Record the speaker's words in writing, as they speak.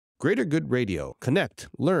Greater Good Radio. Connect,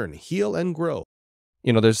 learn, heal, and grow.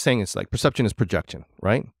 You know, there's a saying, it's like perception is projection,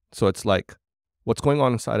 right? So it's like what's going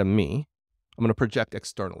on inside of me, I'm going to project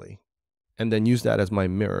externally and then use that as my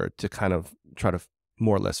mirror to kind of try to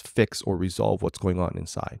more or less fix or resolve what's going on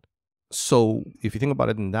inside. So if you think about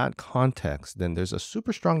it in that context, then there's a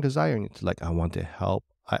super strong desire in you to like, I want to help.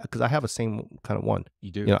 Because I have a same kind of one.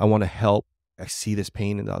 You do. You know, I want to help. I see this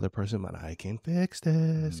pain in the other person, but I can fix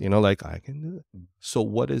this. You know, like I can do it. So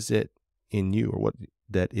what is it in you, or what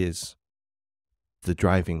that is the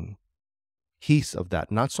driving piece of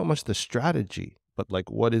that? Not so much the strategy, but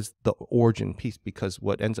like what is the origin piece? Because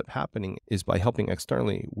what ends up happening is by helping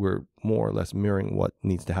externally, we're more or less mirroring what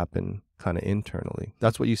needs to happen kind of internally.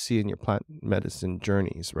 That's what you see in your plant medicine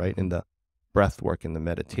journeys, right? In the breath work and the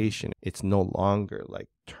meditation, it's no longer like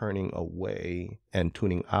turning away and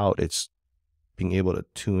tuning out. It's being able to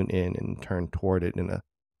tune in and turn toward it in a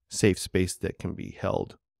safe space that can be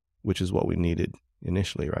held, which is what we needed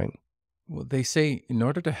initially, right? Well, they say in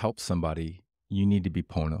order to help somebody, you need to be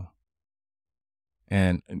Pono.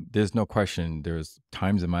 And there's no question, there's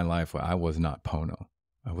times in my life where I was not Pono.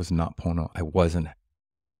 I was not Pono. I wasn't,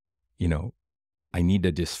 I need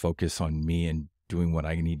to just focus on me and doing what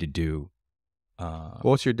I need to do.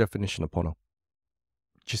 What's your definition of Pono?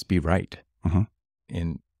 Just be right. Mm-hmm.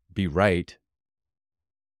 And be right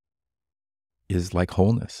is like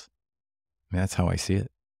wholeness. I mean, that's how I see it.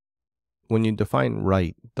 When you define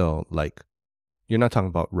right, though, like you're not talking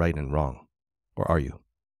about right and wrong, or are you?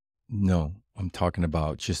 No, I'm talking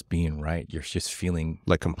about just being right. You're just feeling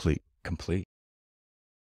like complete.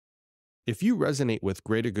 If you resonate with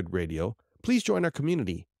Greater Good Radio, please join our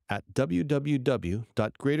community at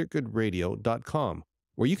www.greatergoodradio.com,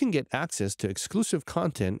 where you can get access to exclusive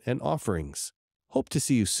content and offerings. Hope to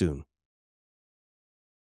see you soon.